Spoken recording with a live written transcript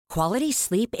Quality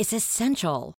sleep is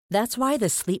essential. That's why the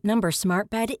Sleep Number Smart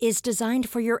Bed is designed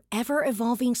for your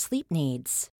ever-evolving sleep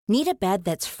needs. Need a bed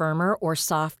that's firmer or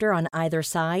softer on either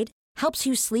side? Helps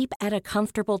you sleep at a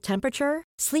comfortable temperature?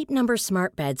 Sleep Number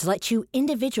Smart Beds let you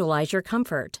individualize your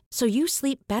comfort, so you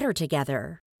sleep better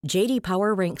together. J.D.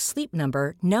 Power ranks Sleep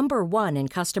Number number 1 in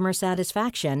customer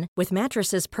satisfaction with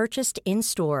mattresses purchased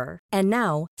in-store. And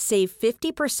now, save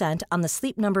 50% on the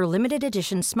Sleep Number Limited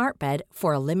Edition Smart Bed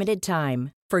for a limited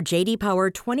time. For J.D. Power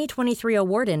 2023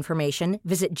 award information,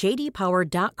 visit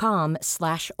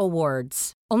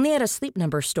jdpower.com/awards. Only at a Sleep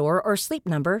Number store or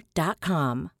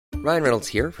sleepnumber.com. Ryan Reynolds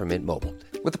here from Mint Mobile.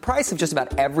 With the price of just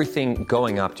about everything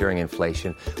going up during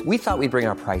inflation, we thought we'd bring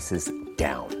our prices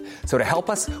down. So to help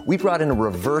us, we brought in a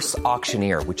reverse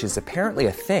auctioneer, which is apparently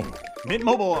a thing. Mint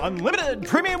Mobile Unlimited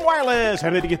Premium Wireless. How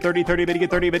to get 30, 30, how to get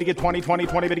 30, how to get 20, 20,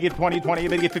 20, how to get 20, 20, how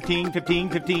to get 15, 15,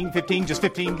 15, 15, just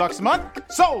 $15 a month?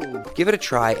 Sold! Give it a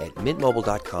try at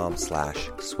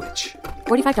mintmobile.com/switch.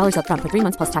 $45 up front for 3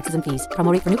 months plus taxes and fees.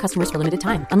 Promo rate for new customers for limited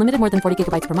time. Unlimited more than 40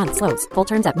 gigabytes per month. Slows full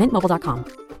terms at mintmobile.com.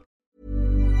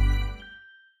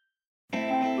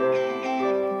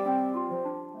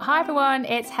 Hi everyone,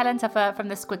 it's Helen Tuffer from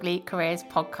the Squiggly Careers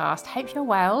podcast. Hope you're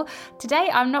well.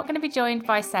 Today I'm not going to be joined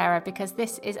by Sarah because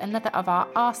this is another of our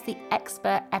Ask the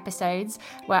Expert episodes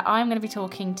where I'm going to be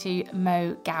talking to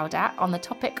Mo Gawdat on the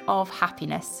topic of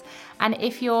happiness. And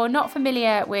if you're not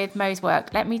familiar with Mo's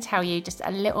work, let me tell you just a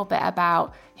little bit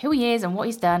about who he is and what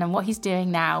he's done and what he's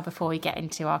doing now before we get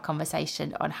into our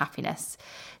conversation on happiness.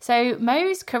 So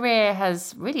Mo's career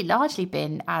has really largely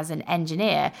been as an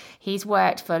engineer. He's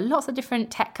worked for lots of different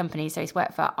tech companies. So he's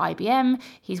worked for IBM,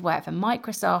 he's worked for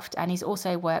Microsoft, and he's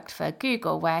also worked for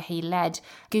Google, where he led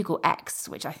Google X,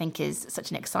 which I think is such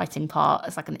an exciting part.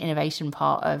 It's like an innovation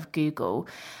part of Google.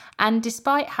 And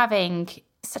despite having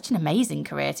such an amazing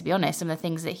career, to be honest, some of the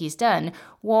things that he's done,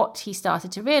 what he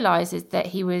started to realise is that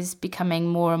he was becoming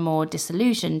more and more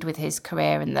disillusioned with his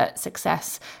career, and that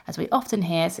success, as we often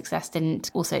hear, success didn't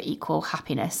also equal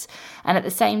happiness. And at the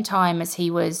same time as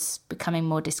he was becoming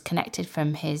more disconnected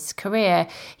from his career,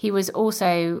 he was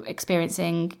also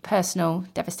experiencing personal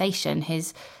devastation.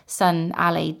 His son,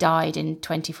 Ali, died in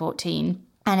 2014.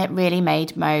 And it really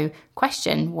made Mo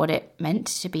question what it meant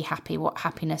to be happy, what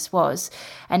happiness was.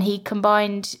 And he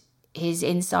combined his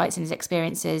insights and his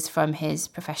experiences from his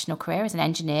professional career as an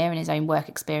engineer and his own work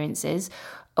experiences,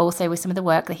 also with some of the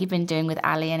work that he'd been doing with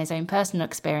Ali and his own personal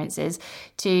experiences,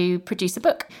 to produce a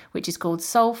book, which is called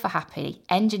Solve for Happy,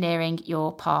 Engineering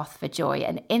Your Path for Joy.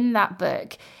 And in that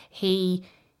book, he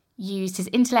used his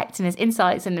intellect and his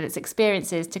insights and his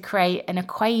experiences to create an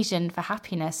equation for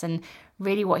happiness. And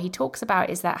really what he talks about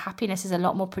is that happiness is a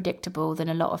lot more predictable than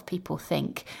a lot of people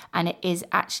think. And it is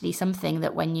actually something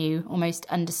that when you almost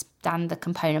understand the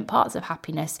component parts of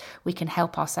happiness, we can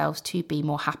help ourselves to be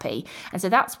more happy. And so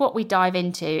that's what we dive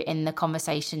into in the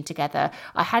conversation together.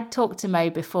 I had talked to Mo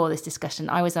before this discussion.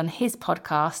 I was on his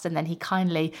podcast, and then his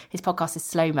podcast is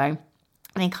Slow Mo.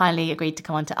 And he kindly agreed to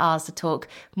come on to ours to talk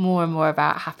more and more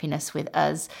about happiness with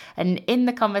us. And in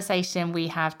the conversation we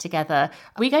have together,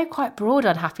 we go quite broad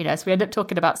on happiness. We end up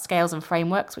talking about scales and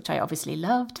frameworks, which I obviously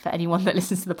loved for anyone that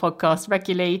listens to the podcast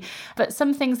regularly. But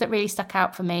some things that really stuck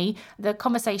out for me, the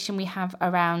conversation we have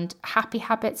around happy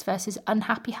habits versus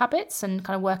unhappy habits and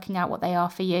kind of working out what they are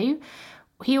for you.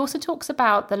 He also talks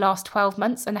about the last 12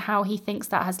 months and how he thinks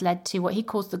that has led to what he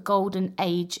calls the golden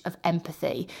age of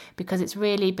empathy, because it's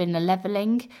really been a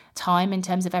levelling time in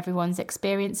terms of everyone's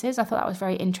experiences. I thought that was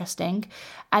very interesting.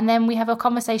 And then we have a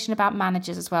conversation about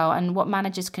managers as well and what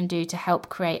managers can do to help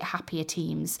create happier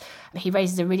teams. He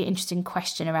raises a really interesting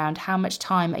question around how much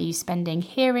time are you spending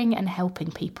hearing and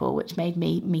helping people, which made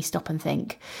me stop and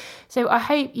think. So I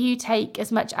hope you take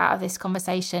as much out of this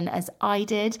conversation as I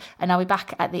did, and I'll be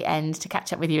back at the end to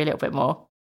catch up with you a little bit more.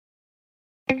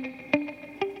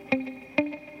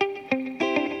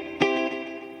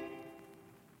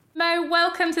 Mo,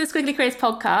 welcome to the Squiggly Careers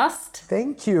podcast.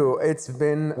 Thank you. It's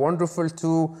been wonderful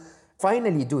to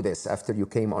finally do this after you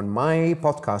came on my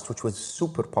podcast, which was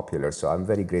super popular. So I'm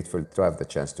very grateful to have the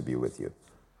chance to be with you.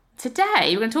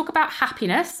 Today, we're going to talk about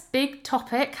happiness, big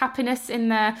topic, happiness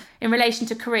in relation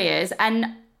to careers.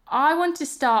 And I want to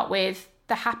start with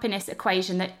the happiness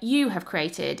equation that you have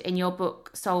created in your book,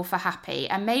 Solve for Happy,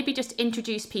 and maybe just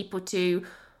introduce people to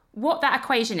what that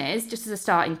equation is, just as a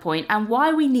starting point, and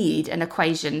why we need an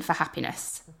equation for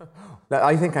happiness.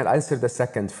 I think I'll answer the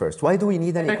second first. Why do we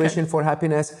need an equation for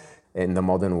happiness? In the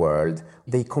modern world,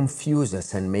 they confuse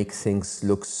us and make things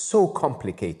look so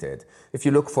complicated. If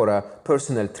you look for a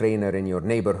personal trainer in your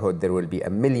neighborhood, there will be a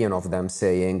million of them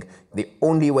saying, the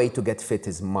only way to get fit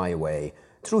is my way.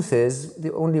 Truth is,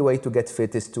 the only way to get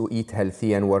fit is to eat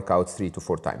healthy and work out 3 to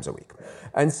 4 times a week.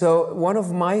 And so one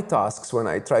of my tasks when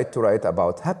I tried to write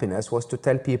about happiness was to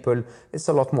tell people it's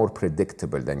a lot more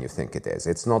predictable than you think it is.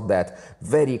 It's not that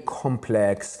very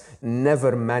complex,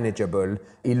 never manageable,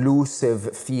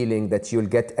 elusive feeling that you'll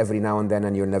get every now and then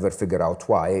and you'll never figure out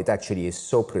why. It actually is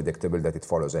so predictable that it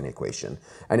follows an equation.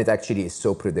 And it actually is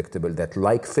so predictable that,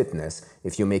 like fitness,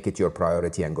 if you make it your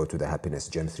priority and go to the happiness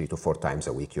gym 3 to 4 times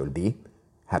a week, you'll be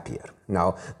happier.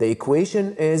 Now, the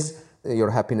equation is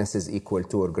your happiness is equal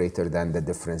to or greater than the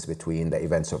difference between the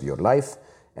events of your life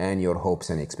and your hopes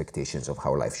and expectations of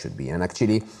how life should be. And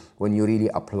actually, when you really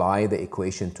apply the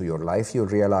equation to your life, you'll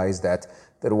realize that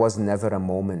there was never a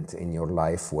moment in your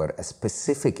life where a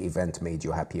specific event made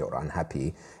you happy or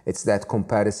unhappy. It's that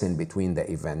comparison between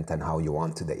the event and how you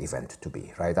want the event to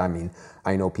be, right? I mean,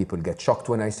 I know people get shocked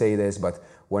when I say this, but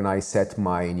when I set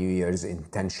my New Year's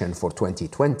intention for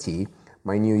 2020,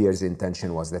 my New Year's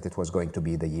intention was that it was going to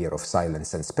be the year of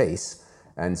silence and space.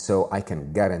 And so I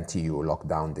can guarantee you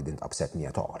lockdown didn't upset me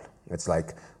at all. It's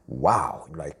like, wow,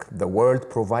 like the world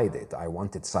provided. I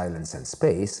wanted silence and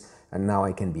space, and now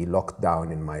I can be locked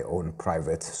down in my own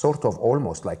private, sort of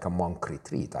almost like a monk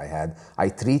retreat. I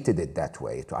treated it that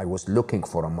way. I was looking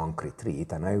for a monk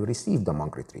retreat, and I received a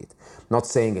monk retreat. Not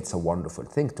saying it's a wonderful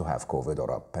thing to have COVID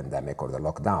or a pandemic or the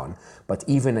lockdown, but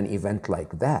even an event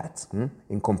like that,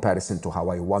 in comparison to how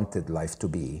I wanted life to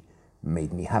be,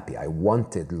 made me happy. I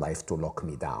wanted life to lock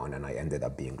me down, and I ended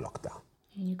up being locked down.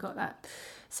 You got that.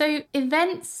 So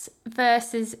events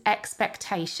versus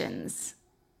expectations,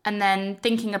 and then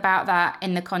thinking about that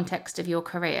in the context of your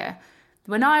career.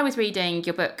 When I was reading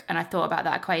your book and I thought about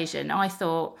that equation, I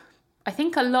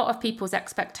think a lot of people's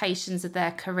expectations of their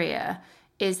career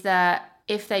is that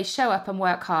if they show up and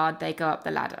work hard, they go up the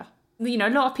ladder. You know,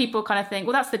 a lot of people kind of think,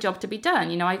 well, that's the job to be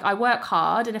done. You know, I work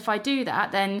hard, and if I do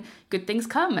that, then good things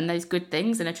come. And those good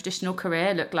things in a traditional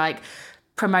career look like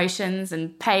promotions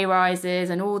and pay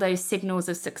rises and all those signals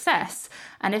of success.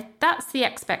 And if that's the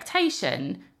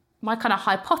expectation, my kind of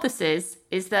hypothesis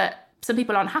is that some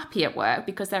people aren't happy at work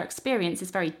because their experience is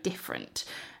very different.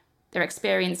 Their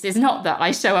experience is not that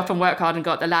I show up and work hard and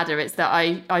go up the ladder. It's that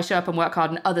I show up and work hard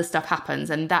and other stuff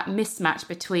happens. And that mismatch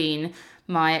between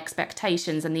my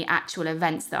expectations and the actual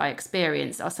events that I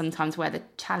experience are sometimes where the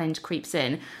challenge creeps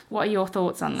in. What are your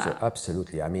thoughts on that? So,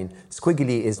 absolutely. I mean,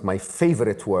 squiggly is my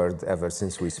favorite word ever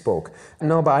since we spoke.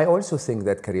 No, but I also think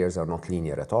that careers are not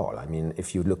linear at all. I mean,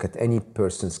 if you look at any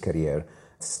person's career,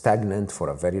 stagnant for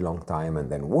a very long time,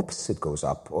 and then whoops, it goes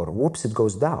up, or whoops, it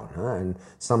goes down. And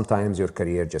sometimes your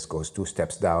career just goes 2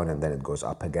 steps down and then it goes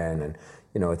up again. And,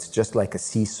 you know, it's just like a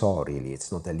seesaw, really.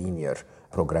 It's not a linear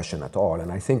progression at all.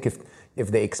 And I think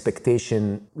if the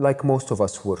expectation, like most of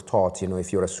us were taught, you know,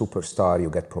 if you're a superstar, you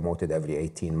get promoted every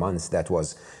 18 months. That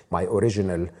was my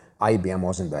original. IBM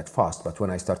wasn't that fast, but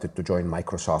when I started to join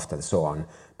Microsoft and so on,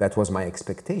 that was my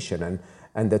expectation.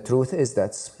 And the truth is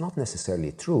that's not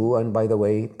necessarily true. And by the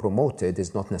way, promoted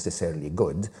is not necessarily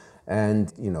good.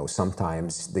 And, you know,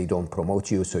 sometimes they don't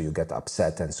promote you, so you get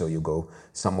upset, and so you go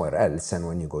somewhere else. And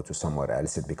when you go to somewhere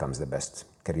else, it becomes the best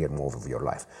career move of your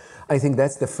life. I think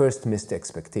that's the first missed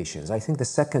expectations. I think the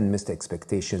second missed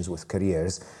expectations with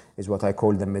careers is what I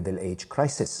call the middle age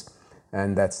crisis.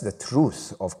 And that's the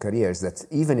truth of careers, that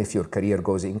even if your career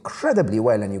goes incredibly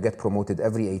well and you get promoted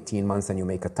every 18 months and you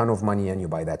make a ton of money and you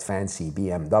buy that fancy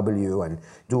BMW and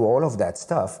do all of that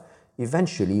stuff,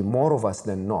 eventually, more of us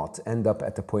than not end up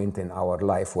at a point in our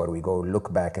life where we go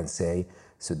look back and say,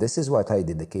 so this is what I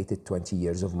dedicated 20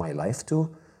 years of my life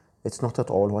to? It's not at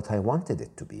all what I wanted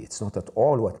it to be. It's not at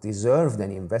all what deserved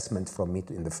an investment from me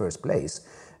in the first place.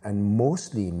 And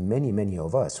mostly, many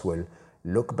of us will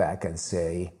look back and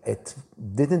say, it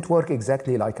didn't work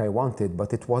exactly like I wanted,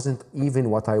 but it wasn't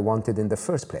even what I wanted in the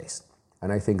first place.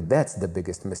 And I think that's the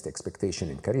biggest missed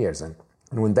expectation in careers. And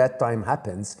when that time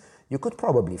happens, you could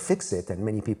probably fix it, and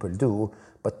many people do,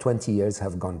 but 20 years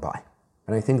have gone by.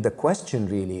 And I think the question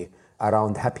really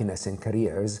around happiness in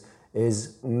careers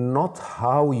is not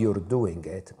how you're doing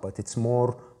it, but it's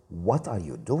more, what are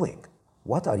you doing?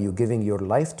 What are you giving your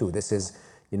life to? This is,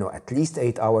 you know, at least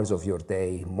 8 hours of your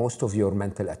day, most of your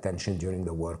mental attention during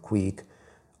the work week.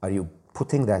 Are you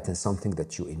putting that in something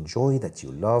that you enjoy, that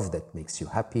you love, that makes you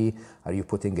happy? Are you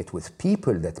putting it with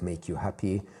people that make you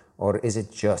happy? Or is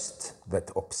it just that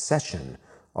obsession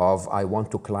of, I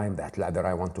want to climb that ladder,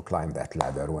 I want to climb that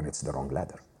ladder, when it's the wrong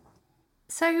ladder?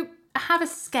 So I have a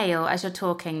scale as you're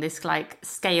talking, this like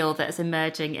scale that's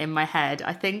emerging in my head,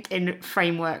 I think in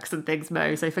frameworks and things,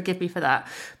 Mo, so forgive me for that.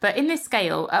 But in this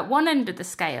scale, at one end of the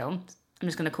scale, I'm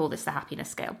just going to call this the happiness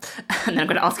scale. And then I'm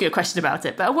going to ask you a question about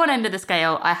it. But at one end of the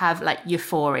scale, I have like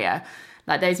euphoria,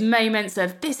 like those moments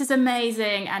of this is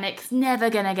amazing and it's never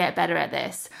going to get better at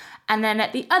this. And then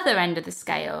at the other end of the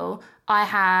scale, I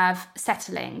have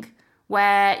settling,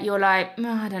 where you're like,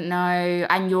 I don't know,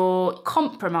 and you're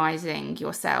compromising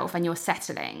yourself and you're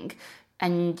settling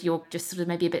and you're just sort of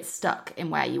maybe a bit stuck in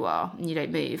where you are and you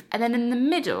don't move. And then in the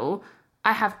middle,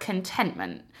 I have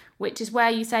contentment, which is where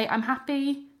you say, I'm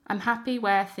happy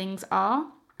where things are.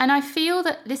 And I feel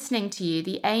that listening to you,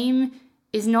 the aim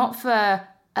is not for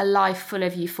a life full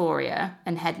of euphoria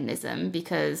and hedonism,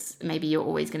 because maybe you're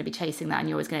always going to be chasing that and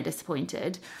you're always going to be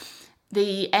disappointed.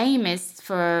 The aim is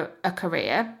for a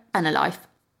career and a life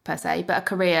per se, but a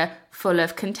career full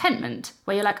of contentment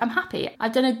where you're like, I'm happy.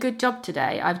 I've done a good job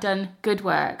today. I've done good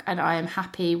work and I am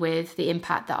happy with the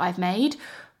impact that I've made.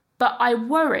 But I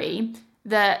worry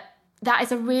that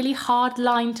is a really hard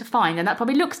line to find. And that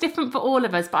probably looks different for all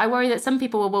of us. But I worry that some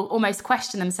people will almost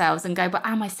question themselves and go, but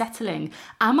am I settling?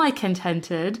 Am I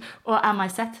contented or am I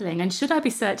settling? And should I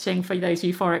be searching for those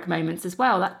euphoric moments as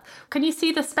well? Can you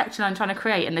see the spectrum I'm trying to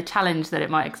create and the challenge that it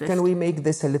might exist? Can we make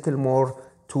this a little more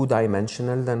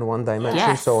two-dimensional than one-dimensional?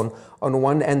 Yes. So on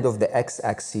one end of the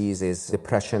x-axis is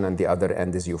depression and the other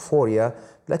end is euphoria.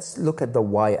 Let's look at the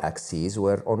y-axis,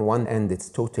 where on one end it's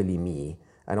totally me,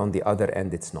 and on the other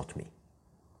end, it's not me,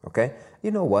 okay?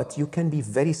 You know what? You can be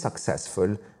very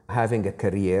successful having a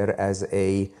career as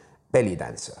a belly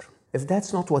dancer. If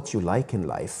that's not what you like in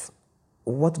life,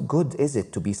 what good is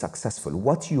it to be successful?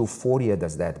 What euphoria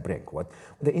does that bring?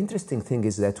 The interesting thing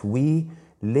is that we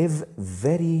live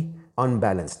very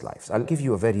unbalanced lives. I'll give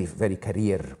you a very, very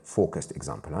career-focused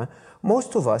example.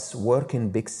 Most of us work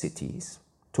in big cities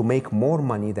to make more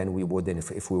money than we would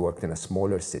if we worked in a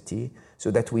smaller city, so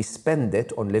that we spend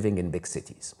it on living in big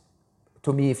cities.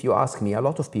 To me, if you ask me, a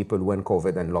lot of people, when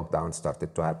COVID and lockdown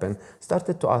started to happen,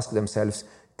 started to ask themselves,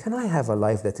 can I have a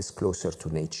life that is closer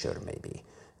to nature, maybe?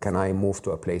 Can I move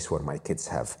to a place where my kids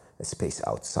have a space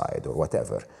outside or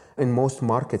whatever? In most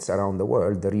markets around the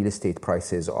world, the real estate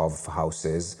prices of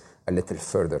houses a little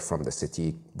further from the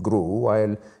city grew,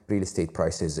 while real estate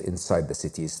prices inside the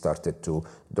cities started to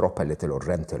drop a little, or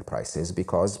rental prices,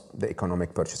 because the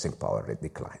economic purchasing power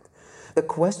declined. The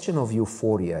question of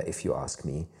euphoria, if you ask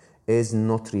me, is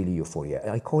not really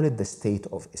euphoria. I call it the state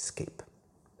of escape.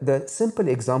 The simple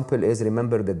example is,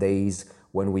 remember the days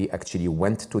when we actually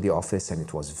went to the office and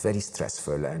it was very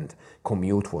stressful and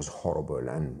commute was horrible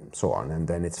and so on. And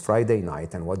then it's Friday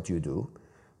night, and what do?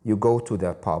 You go to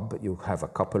the pub, you have a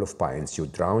couple of pints, you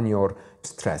drown your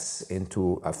stress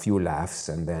into a few laughs,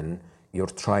 and then you're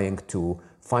trying to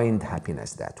find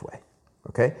happiness that way,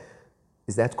 okay?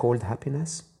 Is that called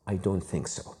happiness? I don't think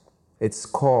so. It's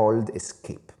called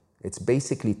escape. It's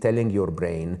basically telling your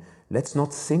brain, let's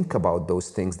not think about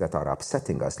those things that are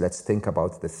upsetting us. Let's think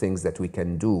about the things that we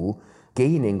can do,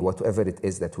 gaining whatever it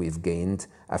is that we've gained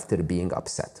after being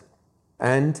upset.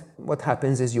 And what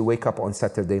happens is you wake up on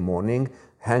Saturday morning,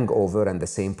 hangover and the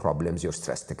same problems, you're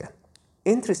stressed again.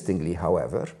 Interestingly,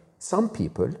 however, some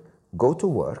people go to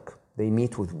work, they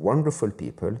meet with wonderful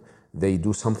people, they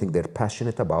do something they're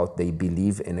passionate about, they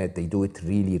believe in it, they do it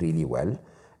really, really well.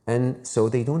 And so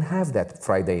they don't have that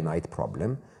Friday night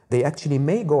problem. They actually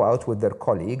may go out with their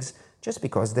colleagues just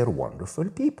because they're wonderful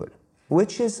people,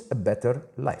 which is a better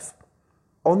life.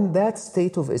 On that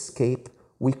state of escape,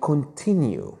 we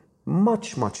continue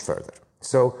much, much further.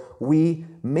 So we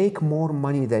make more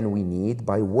money than we need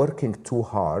by working too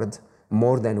hard,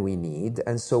 more than we need.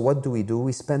 And so what do?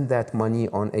 We spend that money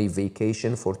on a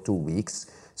vacation for 2 weeks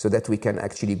so that we can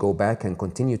actually go back and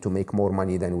continue to make more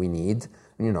money than we need,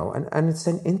 and it's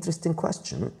an interesting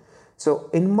question. So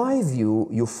in my view,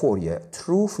 euphoria,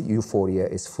 true euphoria,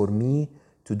 is for me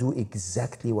to do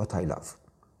exactly what I love.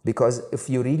 Because if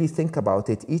you really think about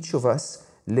it, each of us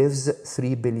lives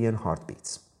 3 billion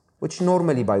heartbeats, which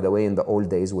normally, by the way, in the old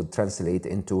days would translate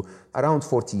into around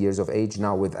 40 years of age.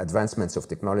 Now, with advancements of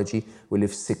technology, we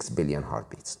live 6 billion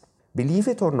heartbeats. Believe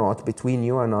it or not, between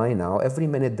you and I now, every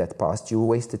minute that passed, you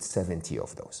wasted 70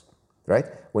 of those, right?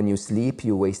 When you sleep,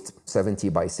 you waste 70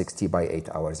 by 60 by 8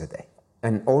 hours a day.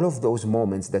 And all of those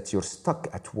moments that you're stuck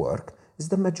at work is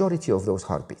the majority of those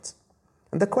heartbeats.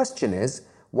 And the question is,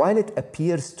 while it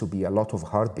appears to be a lot of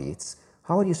heartbeats,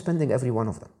 how are you spending every one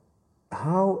of them?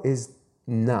 How is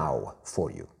now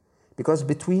for you? Because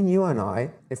between you and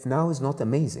I, if now is not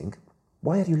amazing,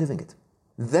 why are you living it?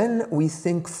 Then we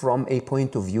think from a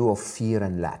point of view of fear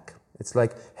and lack. It's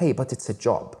like, hey, but it's a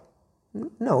job.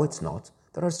 No, it's not.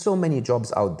 There are so many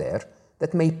jobs out there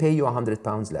that may pay you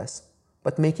 £100 less,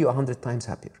 but make you 100 times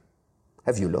happier.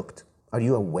 Have you looked? Are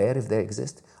you aware if they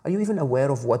exist? Are you even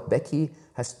aware of what Becky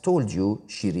has told you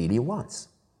she really wants?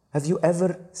 Have you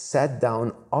ever sat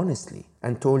down honestly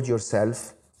and told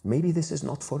yourself, maybe this is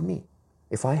not for me?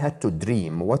 If I had to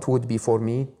dream, what would be for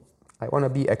me? I want to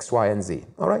be X, Y, and Z.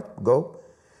 All right, go.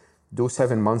 Do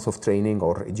 7 months of training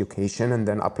or education and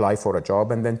then apply for a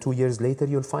job. And then 2 years later,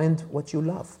 you'll find what you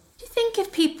love. Do you think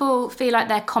if people feel like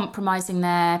they're compromising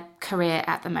their career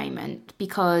at the moment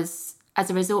because as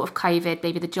a result of COVID,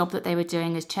 maybe the job that they were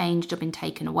doing has changed or been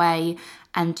taken away,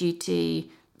 and due to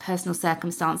personal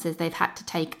circumstances, they've had to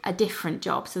take a different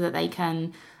job so that they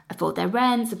can afford their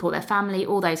rent, support their family,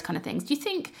 all those kind of things. Do you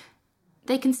think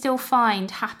they can still find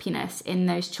happiness in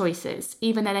those choices,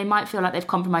 even though they might feel like they've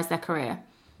compromised their career?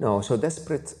 No, so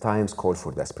desperate times call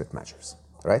for desperate measures,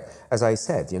 right? As I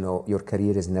said, your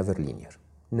career is never linear.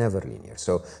 Never linear.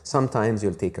 So sometimes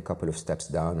you'll take a couple of steps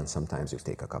down and sometimes you'll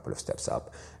take a couple of steps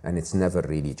up, and it's never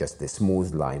really just the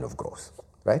smooth line of growth,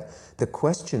 right? The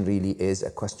question really is a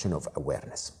question of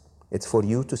awareness. It's for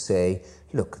you to say,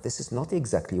 look, this is not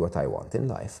exactly what I want in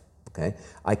life, okay?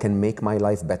 I can make my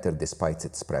life better despite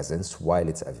its presence while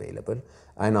it's available,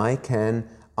 and I can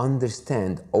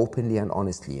understand openly and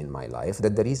honestly in my life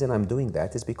that the reason I'm doing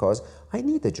that is because I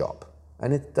need a job.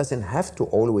 And it doesn't have to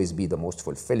always be the most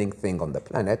fulfilling thing on the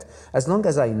planet, as long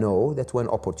as I know that when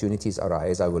opportunities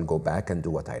arise, I will go back and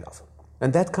do what I love.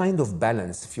 And that kind of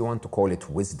balance, if you want to call it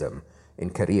wisdom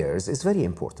in careers, is very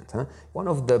important. One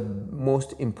of the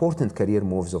most important career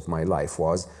moves of my life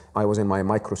was, I was in my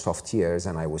Microsoft years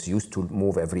and I was used to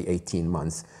move every 18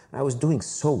 months. I was doing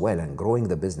so well and growing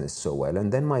the business so well.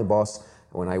 And then my boss,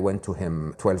 when I went to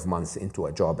him 12 months into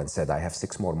a job and said, I have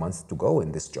 6 more months to go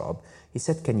in this job, he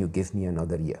said, can you give me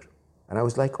another year? And I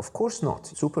was like, of course not.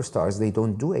 Superstars, they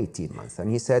don't do 18 months.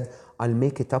 And he said, I'll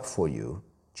make it up for you.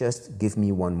 Just give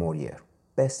me 1 more year.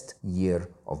 Best year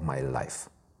of my life.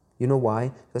 You know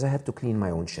why? Because I had to clean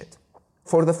my own shit.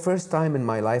 For the first time in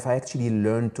my life, I actually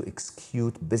learned to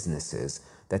execute businesses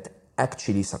that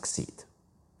actually succeed.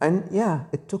 And yeah,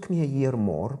 it took me a year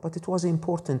more, but it was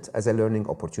important as a learning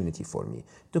opportunity for me.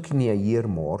 It took me a year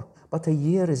more, but a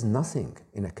year is nothing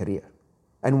in a career.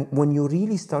 And when you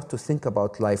really start to think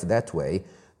about life that way,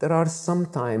 there are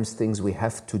sometimes things we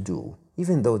have to do,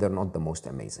 even though they're not the most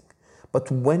amazing.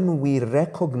 But when we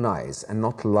recognize and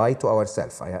not lie to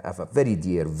ourselves, I have a very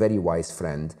dear, very wise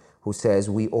friend who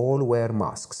says we all wear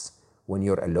masks. When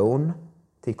you're alone,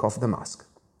 take off the mask.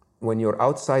 When you're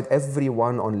outside,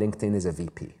 everyone on LinkedIn is a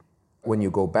VP. When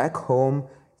you go back home,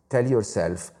 tell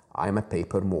yourself, I'm a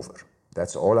paper mover.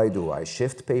 That's all I do. I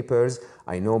shift papers.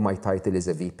 I know my title is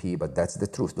a VP, but that's the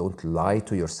truth. Don't lie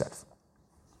to yourself.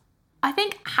 I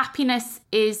think happiness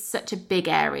is such a big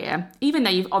area, even though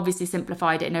you've obviously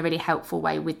simplified it in a really helpful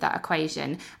way with that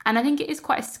equation. And I think it is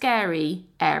quite a scary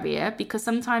area because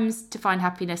sometimes to find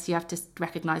happiness, you have to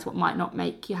recognise what might not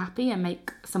make you happy and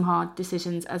make some hard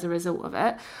decisions as a result of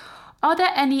it. Are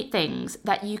there any things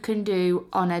that you can do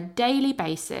on a daily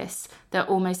basis that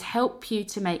almost help you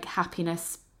to make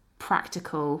happiness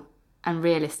practical and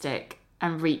realistic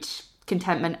and reach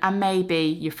contentment and maybe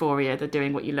euphoria, the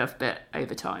doing what you love bit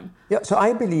over time? Yeah, so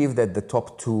I believe that the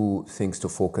top 2 things to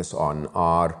focus on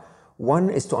are,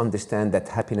 one is to understand that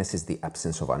happiness is the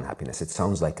absence of unhappiness. It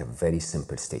sounds like a very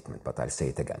simple statement, but I'll say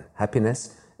it again.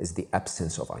 Happiness is the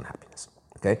absence of unhappiness.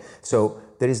 Okay? So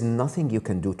there is nothing you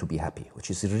can do to be happy, which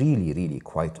is really, really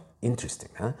quite interesting.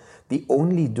 The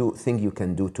only thing you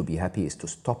can do to be happy is to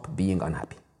stop being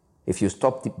unhappy. If you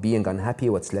stop being unhappy,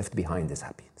 what's left behind is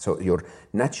happy. So your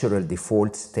natural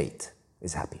default state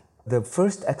is happy. The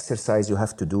first exercise you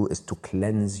have to do is to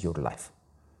cleanse your life.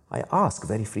 I ask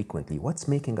very frequently, what's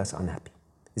making us unhappy?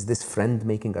 Is this friend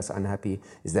making us unhappy?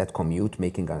 Is that commute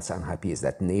making us unhappy? Is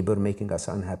that neighbor making us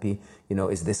unhappy?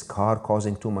 Is this car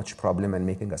causing too much problem and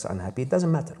making us unhappy? It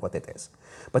doesn't matter what it is.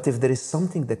 But if there is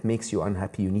something that makes you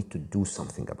unhappy, you need to do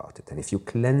something about it. And if you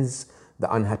cleanse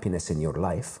the unhappiness in your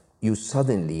life, you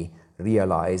suddenly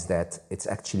realize that it's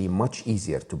actually much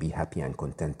easier to be happy and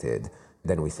contented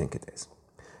than we think it is.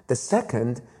 The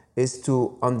second is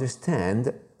to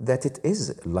understand that it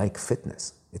is like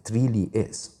fitness. It really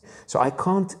is. So I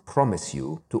can't promise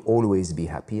you to always be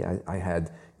happy. I had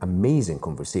amazing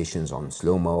conversations on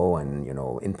slow-mo and,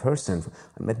 in person.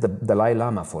 I met the Dalai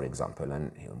Lama, for example,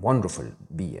 and a wonderful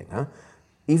being.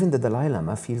 Even the Dalai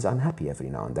Lama feels unhappy every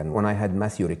now and then. When I had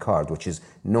Matthew Ricard, which is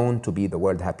known to be the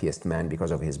world's happiest man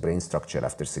because of his brain structure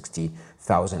after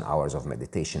 60,000 hours of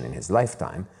meditation in his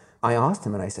lifetime, I asked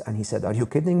him and he said, are you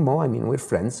kidding, Mo? I mean, we're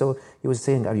friends. So he was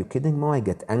saying, are you kidding, Mo? I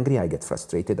get angry, I get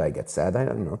frustrated, I get sad. I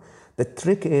don't know. The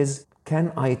trick is,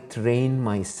 can I train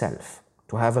myself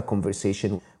to have a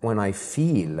conversation when I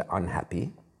feel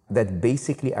unhappy that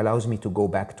basically allows me to go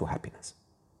back to happiness.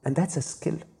 And that's a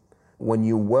skill. When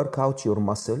you work out your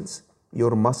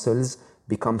muscles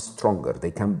become stronger.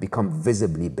 They can become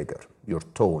visibly bigger. You're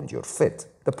toned, you're fit.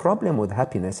 The problem with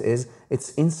happiness is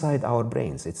it's inside our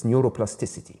brains. It's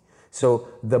neuroplasticity. So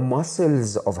the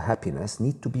muscles of happiness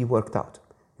need to be worked out.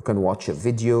 You can watch a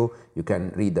video, you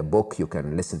can read a book, you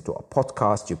can listen to a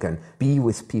podcast, you can be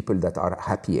with people that are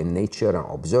happy in nature and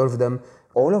observe them.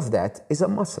 All of that is a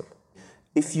muscle.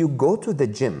 If you go to the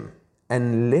gym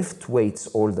and lift weights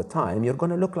all the time, you're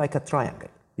going to look like a triangle.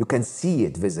 You can see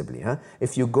it visibly.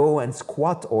 If you go and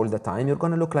squat all the time, you're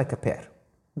going to look like a pear.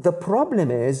 The problem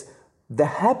is the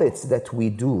habits that we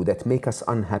do that make us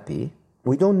unhappy,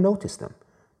 we don't notice them.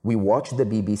 We watch the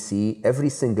BBC every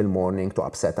single morning to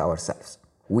upset ourselves.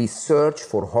 We search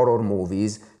for horror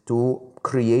movies to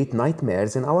create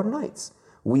nightmares in our nights.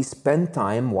 We spend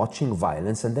time watching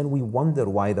violence and then we wonder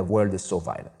why the world is so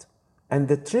violent. And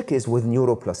the trick is with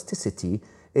neuroplasticity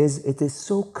is it is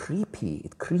so creepy.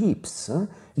 It creeps.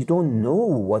 You don't know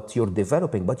what you're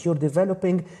developing, but you're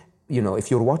developing,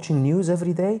 if you're watching news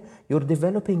every day, you're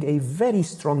developing a very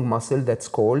strong muscle that's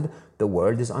called the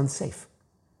world is unsafe.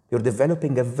 You're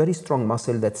developing a very strong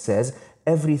muscle that says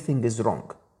everything is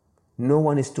wrong. No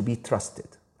one is to be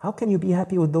trusted. How can you be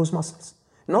happy with those muscles?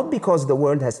 Not because the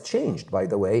world has changed, by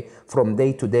the way, from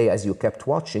day to day as you kept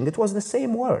watching. It was the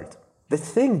same world. The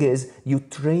thing is, you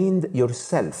trained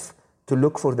yourself to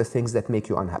look for the things that make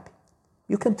you unhappy.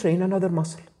 You can train another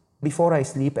muscle. Before I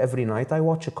sleep every night, I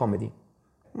watch a comedy.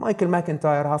 Michael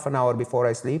McIntyre, half an hour before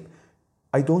I sleep.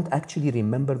 I don't actually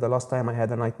remember the last time I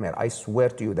had a nightmare. I swear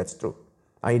to you that's true.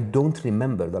 I don't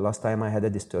remember the last time I had a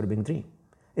disturbing dream.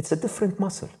 It's a different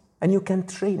muscle, and you can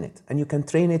train it. And you can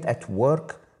train it at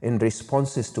work, in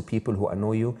responses to people who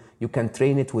annoy you. You can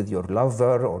train it with your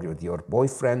lover or with your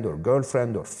boyfriend or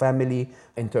girlfriend or family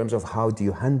in terms of how do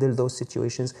you handle those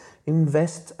situations.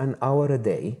 Invest an hour a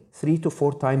day, 3 to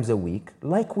 4 times a week,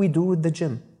 like we do with the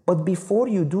gym. But before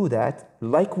you do that,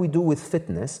 like we do with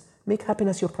fitness, make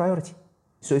happiness your priority.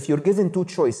 So if you're given 2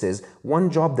 choices,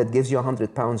 one job that gives you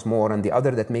 100 pounds more and the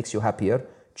other that makes you happier,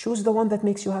 choose the one that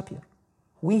makes you happier.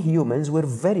 We humans, we're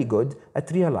very good at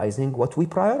realizing what we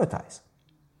prioritize.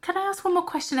 Can I ask one more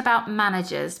question about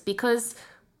managers? Because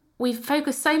we've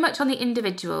focused so much on the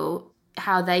individual,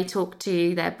 how they talk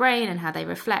to their brain and how they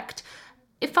reflect.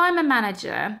 If I'm a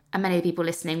manager, and many people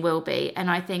listening will be, and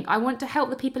I think I want to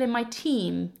help the people in my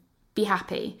team be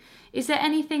happy, is there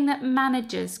anything that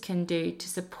managers can do to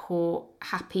support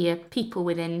happier people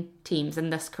within teams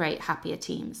and thus create happier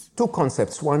teams? 2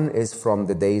 concepts. One is from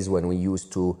the days when we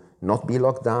used to not be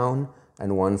locked down,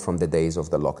 and one from the days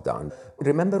of the lockdown.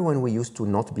 Remember when we used to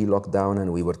not be locked down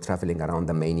and we were traveling around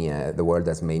the world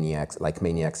as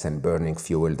maniacs, and burning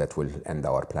fuel that will end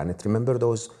our planet? Remember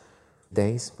those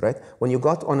days, right? When you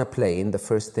got on a plane, the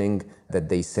first thing that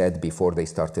they said before they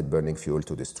started burning fuel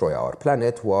to destroy our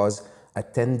planet was,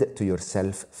 attend to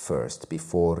yourself first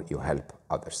before you help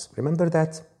others. Remember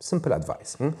that? Simple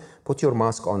advice. Put your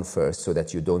mask on first so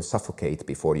that you don't suffocate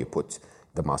before you put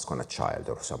the mask on a child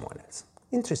or someone else.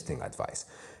 Interesting advice.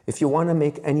 If you want to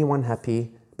make anyone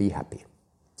happy, be happy.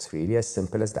 It's really as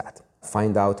simple as that.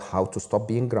 Find out how to stop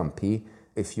being grumpy.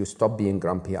 If you stop being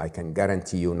grumpy, I can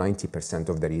guarantee you 90%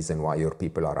 of the reason why your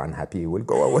people are unhappy will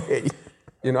go away.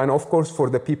 And of course, for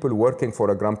the people working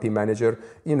for a grumpy manager,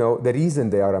 the reason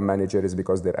they are a manager is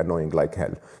because they're annoying like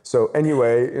hell. So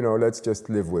anyway, let's just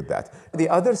live with that. The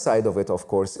other side of it, of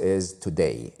course, is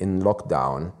today in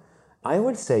lockdown. I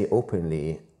will say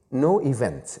openly, no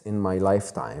event in my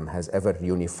lifetime has ever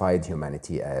unified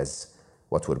humanity as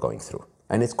what we're going through.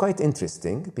 And it's quite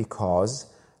interesting because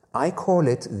I call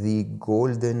it the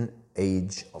golden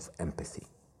age of empathy.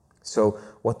 So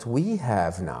what we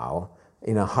have now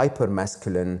in a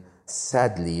hyper-masculine,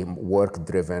 sadly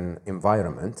work-driven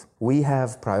environment, we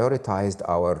have prioritized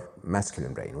our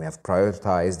masculine brain. We have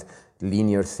prioritized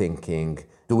linear thinking,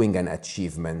 doing an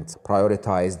achievement,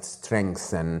 prioritized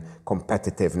strength and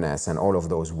competitiveness and all of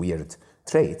those weird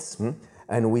traits.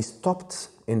 And we stopped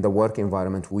in the work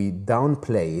environment, we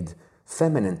downplayed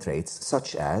feminine traits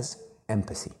such as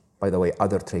empathy. By the way,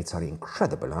 other traits are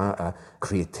incredible.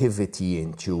 Creativity,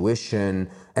 intuition,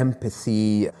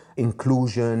 empathy,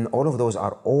 inclusion, all of those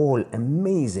are all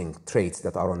amazing traits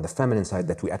that are on the feminine side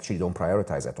that we actually don't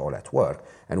prioritize at all at work,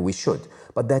 and we should.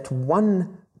 But that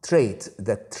one trait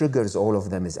that triggers all of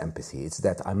them is empathy. It's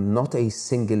that I'm not a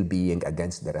single being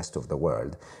against the rest of the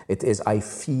world. It is I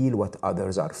feel what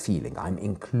others are feeling. I'm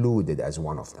included as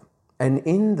one of them. And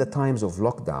in the times of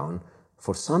lockdown,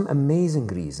 for some amazing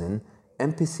reason,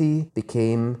 empathy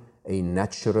became a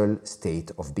natural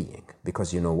state of being.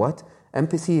 Because you know what?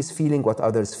 Empathy is feeling what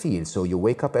others feel. So you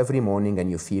wake up every morning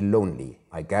and you feel lonely.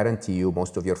 I guarantee you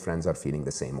most of your friends are feeling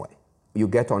the same way. You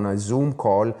get on a Zoom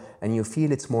call and you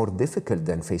feel it's more difficult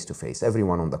than face-to-face.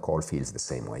 Everyone on the call feels the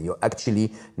same way. You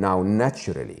actually now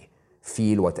naturally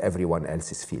feel what everyone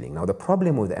else is feeling. Now, the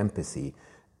problem with empathy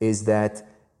is that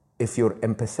if you're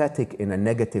empathetic in a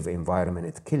negative environment,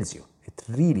 it kills you. It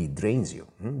really drains you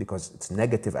because it's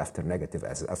negative after negative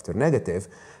after negative.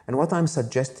 And what I'm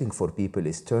suggesting for people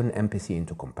is turn empathy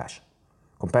into compassion.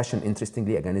 Compassion,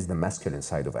 interestingly, again, is the masculine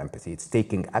side of empathy. It's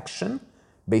taking action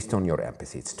based on your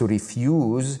empathy. It's to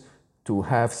refuse to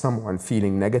have someone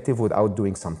feeling negative without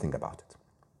doing something about it.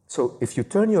 So if you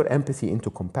turn your empathy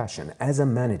into compassion as a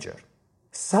manager,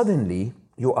 suddenly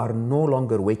you are no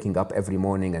longer waking up every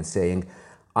morning and saying,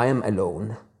 I am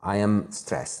alone, I am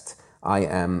stressed, I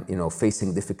am,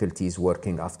 facing difficulties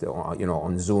working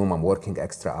on Zoom, I'm working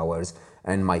extra hours,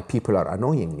 and my people are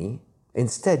annoying me.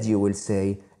 Instead, you will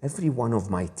say, every one of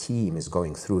my team is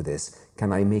going through this.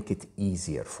 Can I make it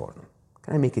easier for them?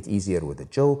 Can I make it easier with a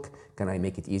joke? Can I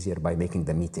make it easier by making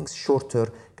the meetings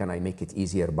shorter? Can I make it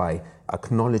easier by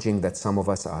acknowledging that some of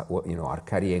us are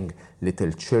carrying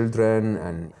little children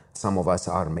and some of us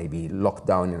are maybe locked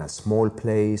down in a small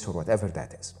place or whatever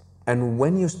that is. And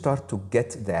when you start to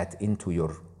get that into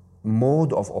your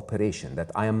mode of operation,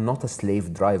 that I am not a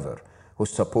slave driver who's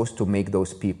supposed to make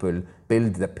those people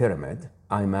build the pyramid,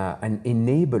 I'm an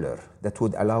enabler that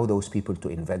would allow those people to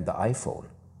invent the iPhone.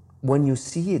 When you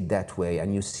see it that way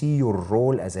and you see your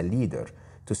role as a leader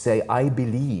to say, I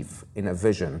believe in a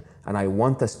vision and I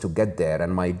want us to get there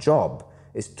and my job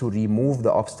is to remove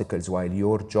the obstacles while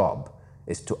your job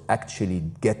is to actually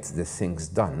get the things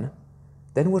done,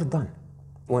 then we're done.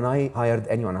 When I hired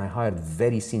anyone, I hired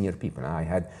very senior people. I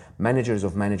had managers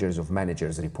of managers of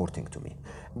managers reporting to me.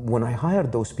 When I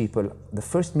hired those people, the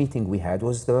first meeting we had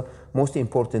was the most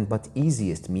important but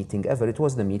easiest meeting ever. It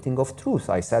was the meeting of truth.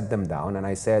 I sat them down and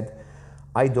I said,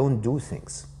 I don't do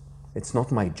things. It's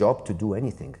not my job to do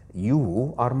anything.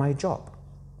 You are my job.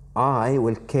 I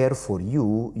will care for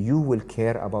you. You will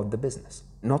care about the business.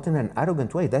 Not in an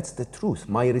arrogant way, that's the truth.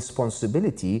 My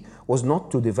responsibility was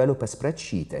not to develop a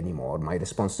spreadsheet anymore. My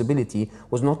responsibility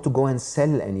was not to go and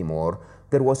sell anymore.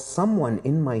 There was someone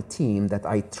in my team that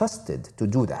I trusted to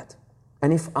do that.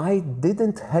 And if I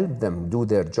didn't help them do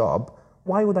their job,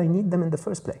 why would I need them in the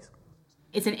first place?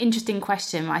 It's an interesting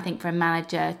question, I think, for a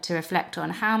manager to reflect on.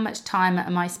 How much time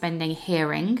am I spending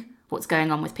hearing what's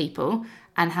going on with people?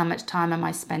 And how much time am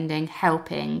I spending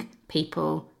helping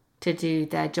people to do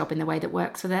their job in the way that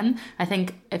works for them? I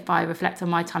think if I reflect on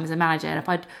my time as a manager,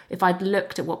 and if I'd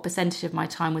looked at what percentage of my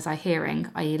time was I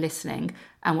hearing, i.e. listening,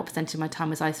 and what percentage of my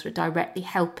time was I sort of directly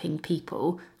helping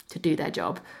people to do their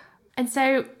job. And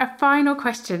so a final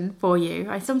question for you.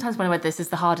 I sometimes wonder whether this is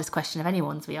the hardest question of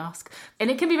anyone's we ask. And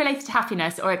it can be related to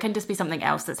happiness or it can just be something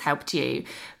else that's helped you.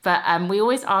 But we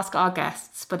always ask our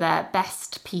guests for their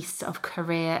best piece of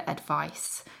career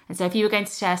advice. And so if you were going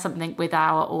to share something with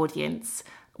our audience,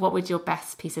 what would your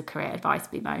best piece of career advice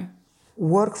be, Mo?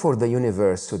 Work for the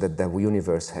universe so that the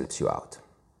universe helps you out.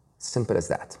 Simple as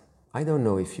that. I don't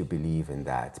know if you believe in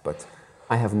that, but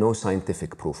I have no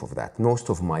scientific proof of that. Most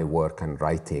of my work and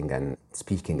writing and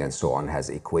speaking and so on has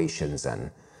equations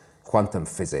and quantum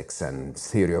physics and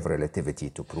theory of relativity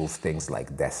to prove things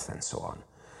like death and so on.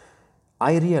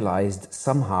 I realized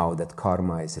somehow that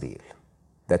karma is real,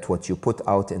 that what you put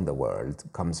out in the world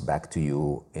comes back to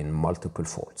you in multiple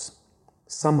folds.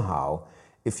 Somehow,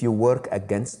 if you work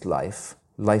against life,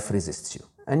 life resists you.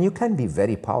 And you can be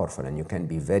very powerful and you can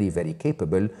be very, very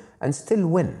capable and still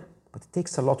win, but it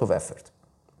takes a lot of effort.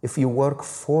 If you work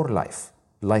for life,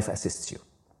 life assists you.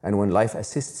 And when life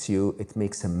assists you, it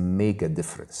makes a mega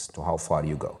difference to how far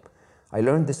you go. I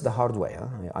learned this the hard way.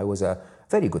 I was a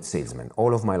very good salesman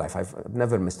all of my life. I've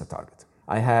never missed a target.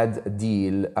 I had a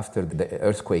deal after the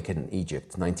earthquake in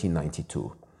Egypt,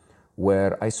 1992,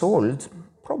 where I sold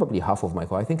probably half of my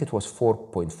car, I think it was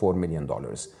 $4.4 million,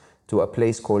 to a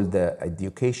place called the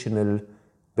Educational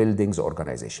Buildings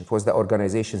Organization. It was the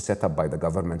organization set up by the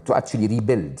government to actually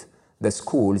rebuild the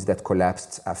schools that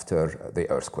collapsed after the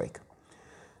earthquake.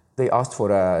 They asked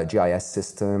for a GIS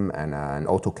system and an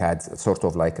AutoCAD, sort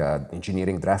of like an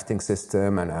engineering drafting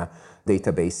system and a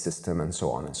database system and so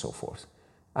on and so forth.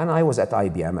 And I was at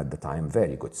IBM at the time,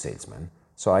 very good salesman.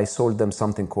 So I sold them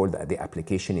something called the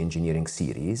Application Engineering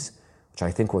Series, which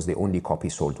I think was the only copy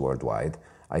sold worldwide.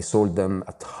 I sold them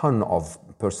a ton of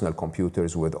personal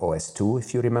computers with OS2,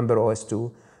 if you remember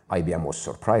OS2. IBM was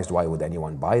surprised, why would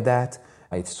anyone buy that?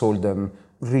 I sold them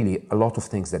really a lot of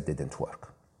things that didn't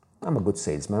work. I'm a good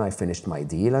salesman, I finished my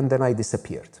deal and then I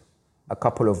disappeared. A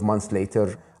couple of months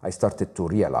later, I started to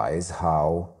realize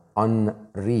how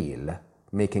unreal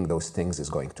making those things is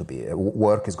going to be,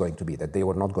 work is going to be, that they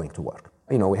were not going to work.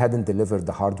 You know, we hadn't delivered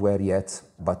the hardware yet,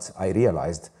 but I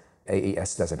realized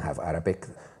AES doesn't have Arabic.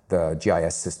 The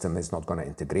GIS system is not going to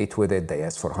integrate with it. The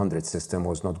AS400 system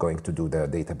was not going to do the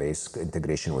database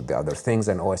integration with the other things,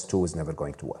 and OS2 is never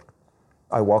going to work.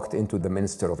 I walked into the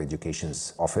Minister of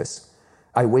Education's office.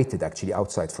 I waited actually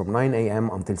outside from 9 a.m.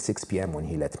 until 6 p.m. when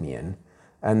he let me in.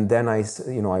 And then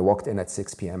I walked in at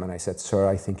 6 p.m. and I said, "Sir,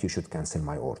 I think you should cancel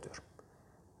my order."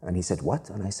 And he said,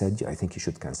 "What?" And I said, "I think you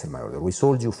should cancel my order. We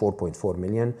sold you 4.4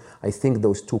 million. I think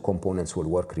those two components will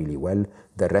work really well.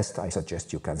 The rest, I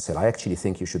suggest you cancel. I actually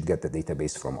think you should get the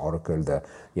database from Oracle, the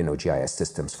GIS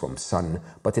systems from Sun,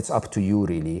 but it's up to you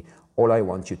really. All I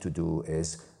want you to do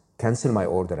is cancel my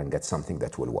order and get something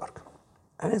that will work."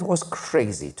 And it was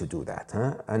crazy to do that.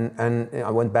 And I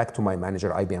went back to my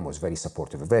manager. IBM was very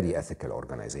supportive, a very ethical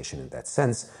organization in that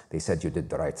sense. They said, "You did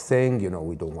the right thing.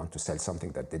 We don't want to sell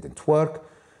something that didn't work."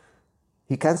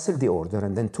 He canceled the order,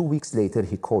 and then 2 weeks later,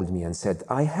 he called me and said,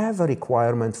 "I have a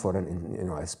requirement for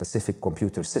a specific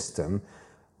computer system.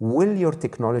 Will your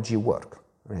technology work?"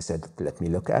 And I said, "Let me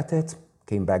look at it."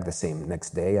 Came back the same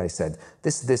next day. I said,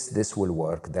 this will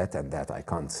work, that and that I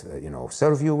can't,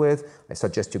 serve you with. I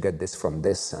suggest you get this from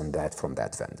this and that from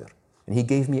that vendor. And he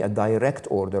gave me a direct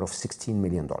order of $16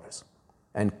 million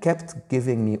and kept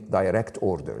giving me direct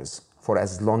orders for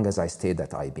as long as I stayed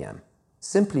at IBM,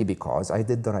 simply because I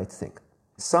did the right thing.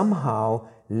 Somehow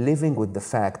living with the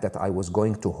fact that I was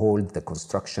going to hold the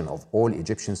construction of all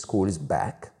Egyptian schools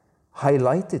back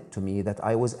highlighted to me that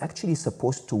I was actually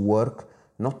supposed to work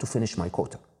not to finish my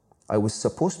quota. I was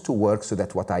supposed to work so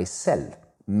that what I sell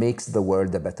makes the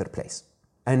world a better place.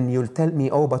 And you'll tell me,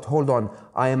 "Oh, but hold on,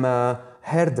 I am a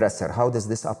hairdresser. How does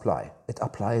this apply?" It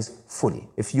applies fully.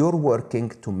 If you're working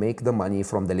to make the money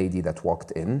from the lady that walked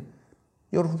in,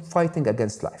 you're fighting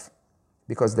against life.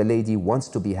 Because the lady wants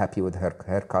to be happy with her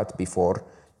haircut before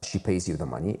she pays you the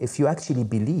money. If you actually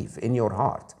believe in your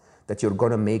heart that you're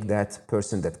going to make that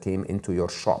person that came into your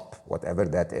shop, whatever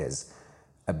that is,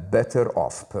 a better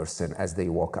off person as they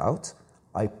walk out,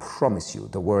 I promise you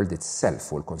the world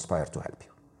itself will conspire to help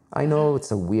you. I know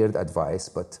it's a weird advice,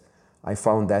 but I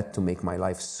found that to make my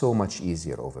life so much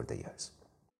easier over the years.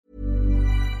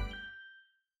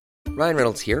 Ryan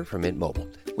Reynolds here from Mint Mobile.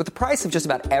 With the price of just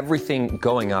about everything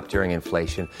going up during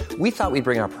inflation, we thought we'd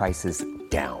bring our prices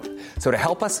down. So to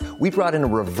help us, we brought in a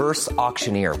reverse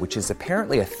auctioneer, which is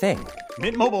apparently a thing.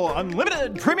 Mint Mobile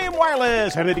Unlimited Premium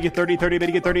Wireless. How to get 30, 30, how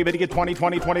to get 30, how to get 20,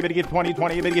 20, 20, how to get 20,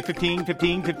 20, how to get 15,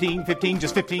 15, 15, 15,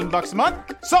 just $15 a month?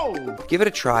 Sold! Give it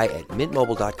a try at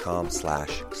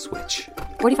mintmobile.com/switch.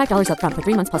 $45 up front for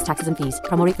 3 months plus taxes and fees.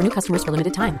 Promo rate for new customers for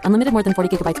limited time. Unlimited more than 40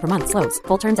 gigabytes per month. Slows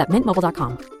full terms at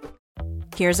mintmobile.com.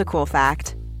 Here's a cool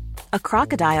fact. A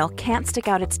crocodile can't stick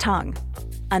out its tongue.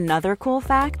 Another cool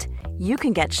fact, you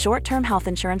can get short-term health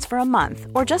insurance for a month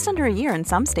or just under a year in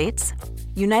some states.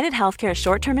 United Healthcare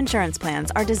short-term insurance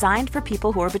plans are designed for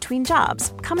people who are between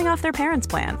jobs, coming off their parents'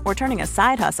 plan, or turning a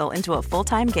side hustle into a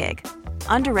full-time gig.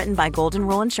 Underwritten by Golden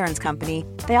Rule Insurance Company,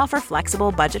 they offer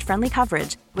flexible, budget-friendly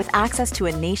coverage with access to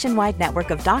a nationwide network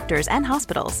of doctors and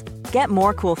hospitals. Get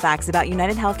more cool facts about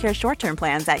United Healthcare short-term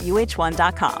plans at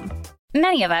uh1.com.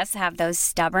 Many of us have those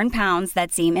stubborn pounds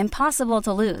that seem impossible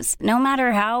to lose, no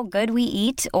matter how good we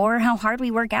eat or how hard we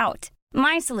work out.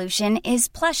 My solution is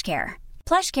PlushCare.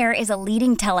 PlushCare is a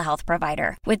leading telehealth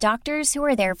provider with doctors who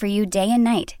are there for you day and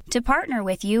night to partner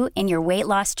with you in your weight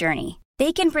loss journey.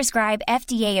 They can prescribe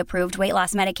FDA-approved weight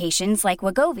loss medications like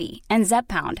Wegovy and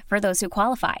Zepbound for those who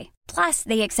qualify. Plus,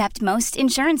 they accept most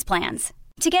insurance plans.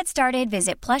 To get started,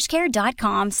 visit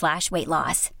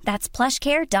plushcare.com/weightloss. That's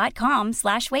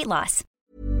plushcare.com/weightloss.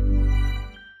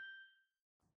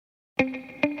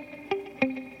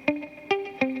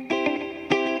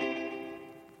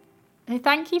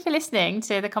 Thank you for listening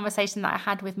to the conversation that I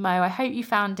had with Mo. I hope you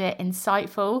found it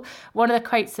insightful. One of the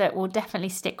quotes that will definitely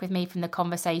stick with me from the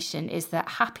conversation is that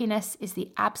happiness is the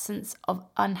absence of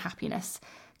unhappiness.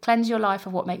 Cleanse your life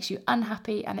of what makes you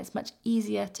unhappy and it's much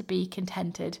easier to be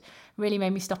contented. Really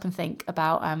made me stop and think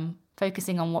about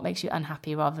focusing on what makes you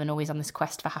unhappy rather than always on this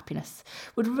quest for happiness.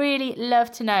 Would really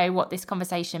love to know what this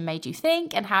conversation made you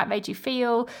think and how it made you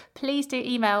feel. Please do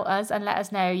email us and let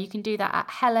us know. You can do that at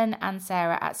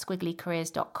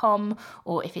helenandsarah@squigglycareers.com,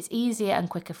 or if it's easier and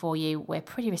quicker for you, we're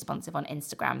pretty responsive on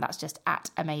Instagram. That's just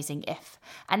 @amazingif.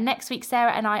 And next week,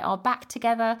 Sarah and I are back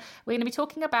together. We're going to be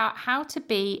talking about how to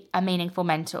be a meaningful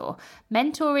mentor.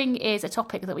 Mentoring is a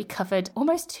topic that we covered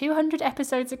almost 200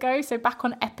 episodes ago, so back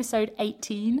on episode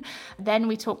 18. Then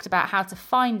we talked about how to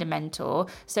find a mentor.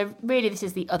 So really this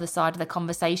is the other side of the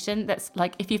conversation. That's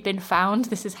like, if you've been found,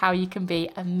 this is how you can be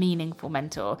a meaningful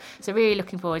mentor. So really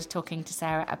looking forward to talking to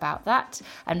Sarah about that,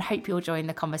 and hope you'll join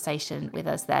the conversation with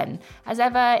us then. As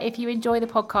ever, if you enjoy the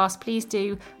podcast, please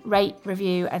do rate,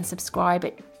 review and subscribe.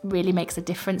 It really makes a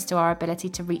difference to our ability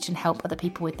to reach and help other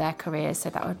people with their careers. So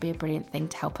that would be a brilliant thing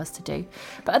to help us to do.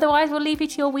 But otherwise, we'll leave you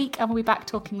to your week and we'll be back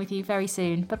talking with you very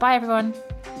soon. Bye-bye, everyone.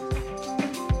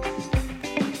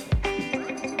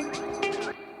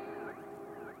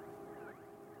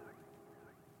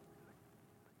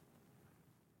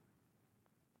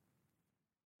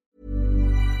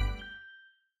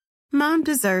 Mom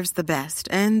deserves the best,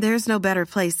 and there's no better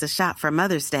place to shop for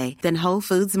Mother's Day than Whole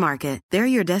Foods Market. They're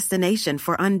your destination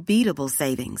for unbeatable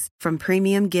savings, from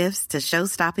premium gifts to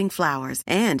show-stopping flowers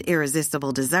and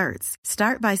irresistible desserts.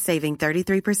 Start by saving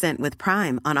 33% with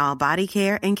Prime on all body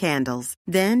care and candles.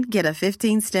 Then get a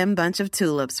 15-stem bunch of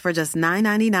tulips for just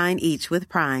 $9.99 each with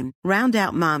Prime. Round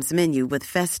out Mom's menu with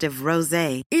festive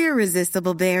rosé,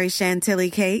 irresistible berry chantilly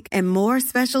cake, and more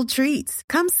special treats.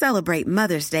 Come celebrate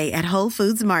Mother's Day at Whole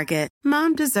Foods Market.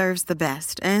 Mom deserves the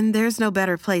best, and there's no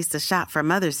better place to shop for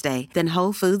Mother's Day than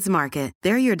Whole Foods Market.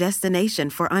 They're your destination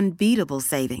for unbeatable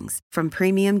savings, from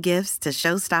premium gifts to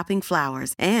show-stopping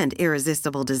flowers and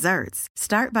irresistible desserts.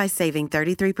 Start by saving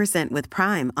 33% with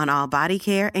Prime on all body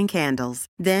care and candles.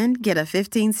 Then get a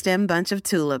 15-stem bunch of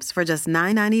tulips for just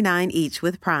 $9.99 each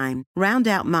with Prime. Round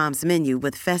out Mom's menu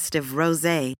with festive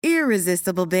rosé,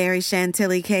 irresistible berry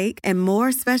chantilly cake, and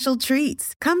more special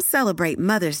treats. Come celebrate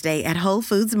Mother's Day at Whole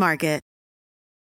Foods Market.